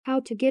How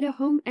to get a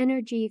home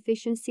energy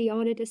efficiency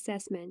audit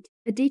assessment.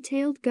 A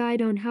detailed guide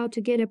on how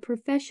to get a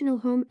professional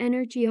home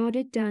energy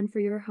audit done for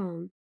your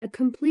home. A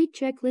complete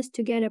checklist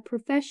to get a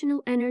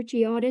professional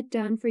energy audit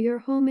done for your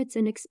home. It's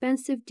an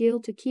expensive deal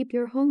to keep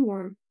your home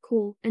warm,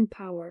 cool, and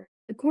power.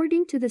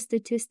 According to the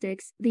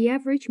statistics, the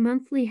average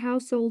monthly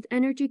household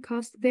energy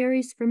cost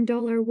varies from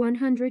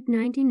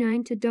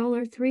 $199 to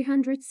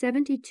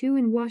 $372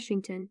 in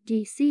Washington,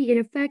 D.C. It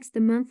affects the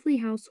monthly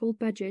household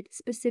budget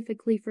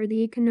specifically for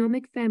the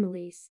economic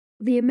families.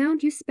 The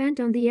amount you spent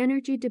on the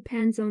energy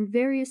depends on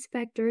various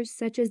factors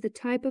such as the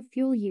type of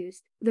fuel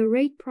used, the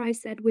rate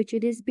price at which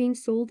it is being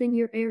sold in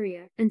your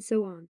area, and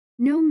so on.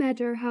 No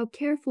matter how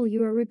careful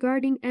you are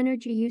regarding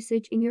energy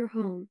usage in your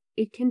home,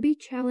 it can be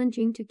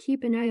challenging to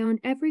keep an eye on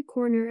every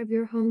corner of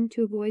your home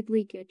to avoid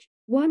leakage.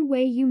 One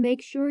way you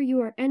make sure you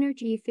are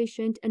energy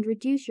efficient and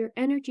reduce your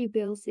energy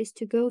bills is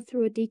to go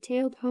through a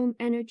detailed home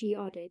energy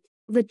audit.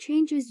 The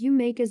changes you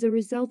make as a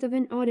result of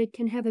an audit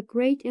can have a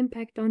great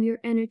impact on your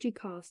energy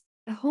costs.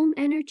 A home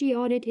energy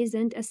audit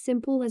isn't as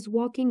simple as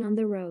walking on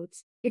the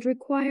roads. It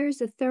requires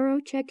a thorough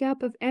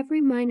checkup of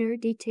every minor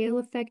detail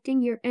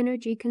affecting your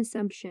energy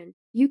consumption.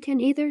 You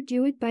can either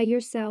do it by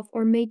yourself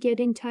or may get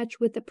in touch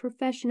with the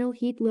professional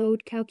heat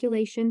load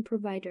calculation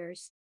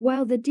providers.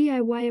 While the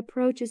DIY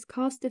approach is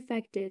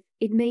cost-effective,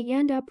 it may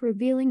end up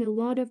revealing a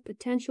lot of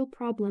potential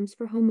problems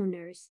for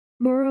homeowners.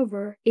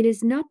 Moreover, it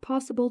is not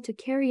possible to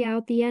carry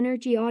out the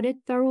energy audit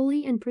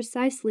thoroughly and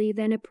precisely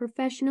than a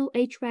professional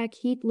HVAC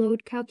heat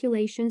load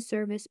calculation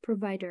service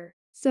provider.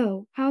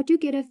 So, how to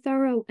get a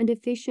thorough and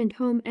efficient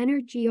home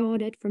energy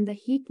audit from the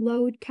heat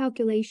load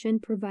calculation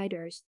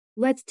providers?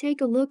 Let's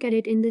take a look at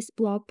it in this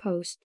blog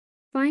post.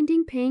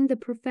 Paying the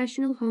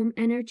professional home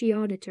energy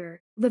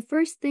auditor. The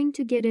first thing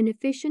to get an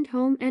efficient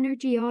home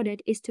energy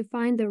audit is to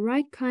find the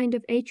right kind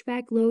of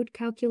HVAC load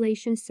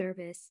calculation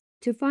service.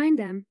 To find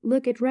them,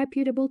 look at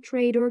reputable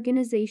trade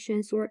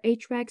organizations or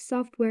HVAC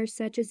software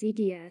such as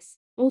EDS.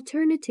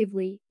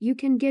 Alternatively, you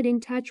can get in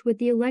touch with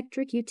the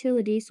electric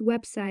utilities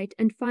website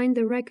and find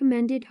the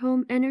recommended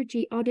home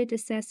energy audit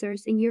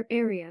assessors in your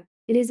area.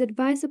 It is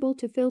advisable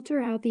to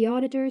filter out the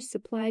auditors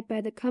supplied by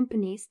the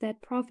companies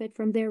that profit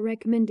from their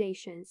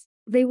recommendations.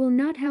 They will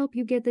not help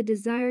you get the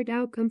desired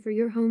outcome for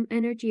your home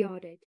energy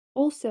audit.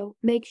 Also,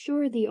 make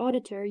sure the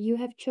auditor you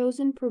have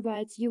chosen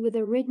provides you with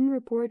a written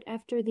report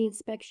after the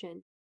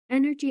inspection.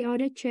 Energy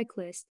audit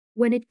checklist.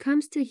 When it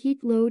comes to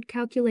heat load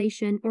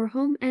calculation or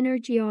home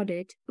energy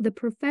audit, the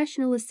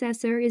professional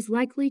assessor is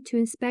likely to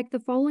inspect the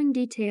following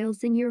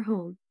details in your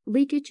home.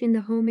 Leakage in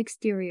the home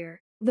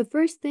exterior. The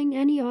first thing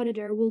any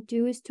auditor will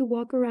do is to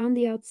walk around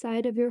the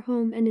outside of your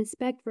home and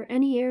inspect for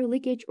any air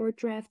leakage or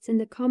drafts in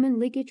the common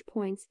leakage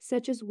points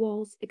such as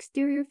walls,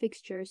 exterior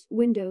fixtures,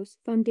 windows,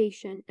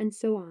 foundation, and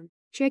so on.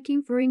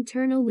 Checking for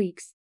internal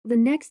leaks. The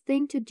next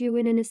thing to do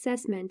in an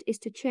assessment is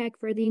to check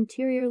for the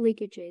interior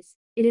leakages.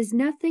 It is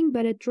nothing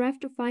but a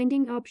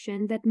draft-finding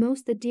option that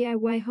most the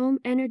DIY home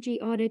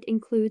energy audit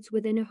includes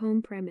within a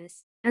home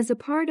premise. As a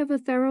part of a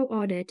thorough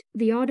audit,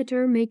 the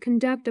auditor may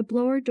conduct a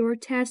blower door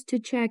test to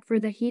check for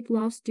the heat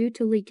loss due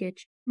to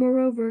leakage.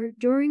 Moreover,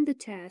 during the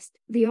test,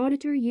 the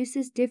auditor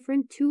uses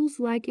different tools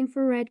like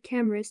infrared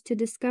cameras to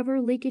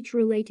discover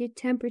leakage-related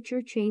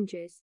temperature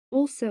changes.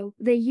 Also,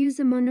 they use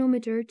a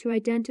manometer to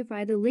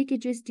identify the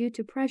leakages due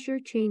to pressure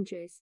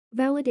changes.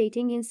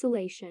 Validating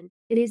insulation.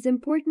 It is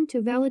important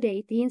to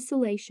validate the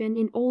insulation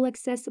in all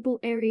accessible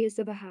areas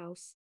of a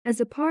house. As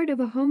a part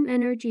of a home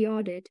energy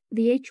audit,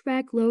 the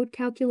HVAC load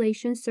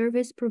calculation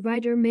service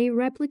provider may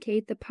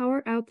replicate the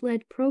power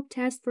outlet probe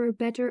test for a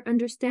better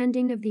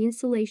understanding of the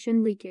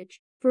insulation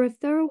leakage. For a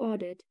thorough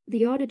audit,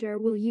 the auditor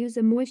will use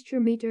a moisture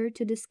meter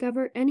to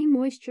discover any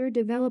moisture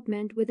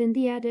development within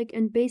the attic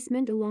and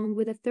basement along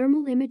with a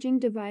thermal imaging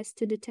device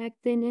to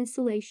detect thin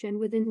insulation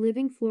within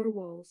living floor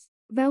walls.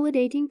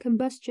 Validating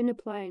combustion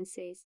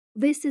appliances.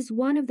 This is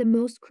one of the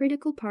most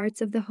critical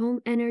parts of the home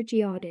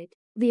energy audit.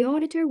 The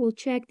auditor will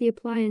check the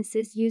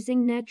appliances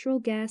using natural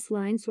gas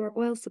lines or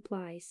oil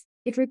supplies.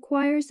 It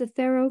requires a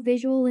thorough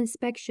visual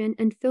inspection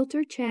and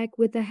filter check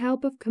with the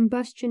help of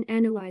combustion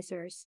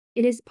analyzers.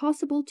 It is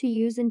possible to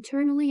use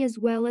internally as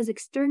well as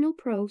external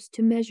probes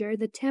to measure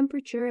the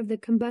temperature of the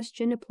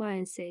combustion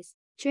appliances.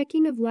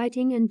 Checking of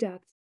lighting and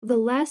ducts. The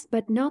last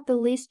but not the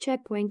least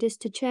checkpoint is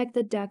to check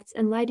the ducts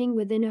and lighting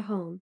within a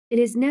home. It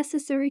is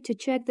necessary to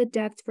check the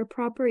ducts for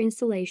proper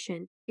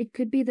insulation. It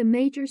could be the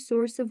major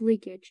source of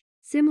leakage.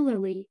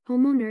 Similarly,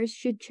 homeowners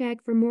should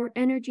check for more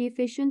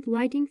energy-efficient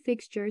lighting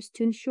fixtures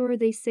to ensure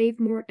they save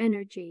more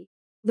energy.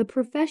 The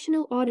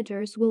professional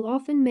auditors will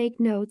often make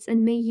notes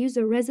and may use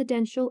a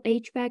residential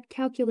HVAC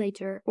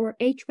calculator or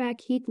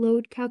HVAC heat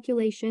load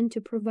calculation to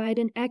provide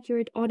an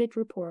accurate audit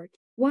report.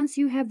 Once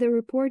you have the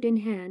report in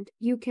hand,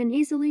 you can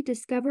easily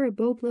discover a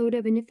boatload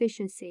of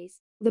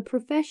inefficiencies. The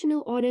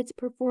professional audits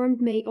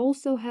performed may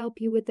also help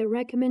you with the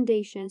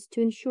recommendations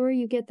to ensure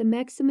you get the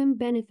maximum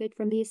benefit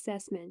from the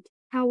assessment.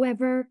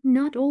 However,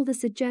 not all the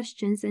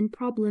suggestions and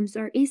problems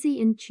are easy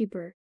and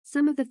cheaper.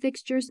 Some of the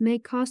fixtures may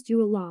cost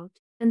you a lot.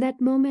 and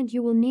that moment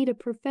you will need a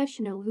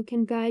professional who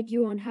can guide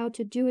you on how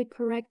to do it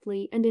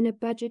correctly and in a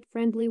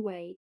budget-friendly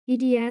way.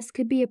 EDS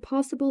could be a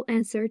possible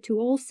answer to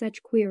all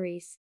such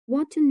queries.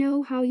 Want to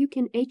know how you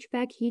can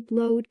HVAC heat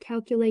load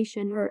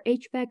calculation or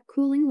HVAC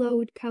cooling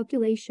load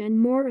calculation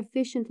more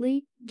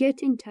efficiently?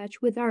 Get in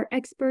touch with our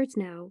experts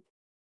now.